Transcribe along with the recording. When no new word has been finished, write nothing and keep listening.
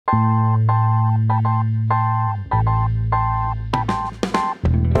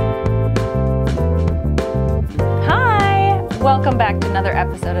back to another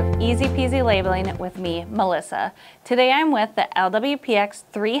episode of Easy Peasy Labeling with me, Melissa. Today I'm with the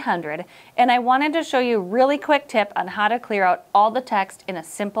LW-PX300 and I wanted to show you a really quick tip on how to clear out all the text in a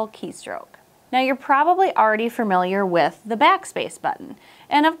simple keystroke. Now you're probably already familiar with the backspace button,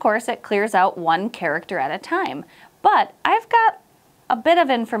 and of course it clears out one character at a time. But I've got a bit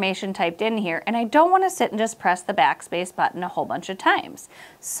of information typed in here and I don't want to sit and just press the backspace button a whole bunch of times.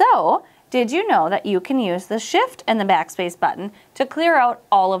 So, did you know that you can use the shift and the backspace button to clear out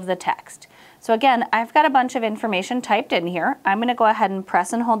all of the text? So again, I've got a bunch of information typed in here. I'm going to go ahead and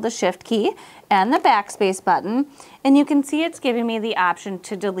press and hold the shift key and the backspace button, and you can see it's giving me the option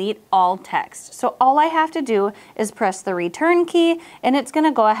to delete all text. So all I have to do is press the return key and it's going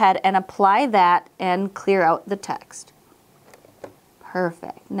to go ahead and apply that and clear out the text.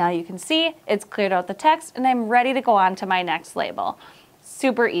 Perfect. Now you can see it's cleared out the text and I'm ready to go on to my next label.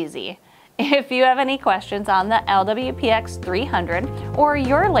 Super easy. If you have any questions on the LW-PX300 or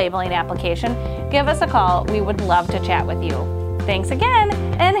your labeling application, give us a call. We would love to chat with you. Thanks again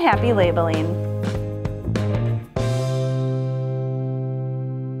and happy labeling.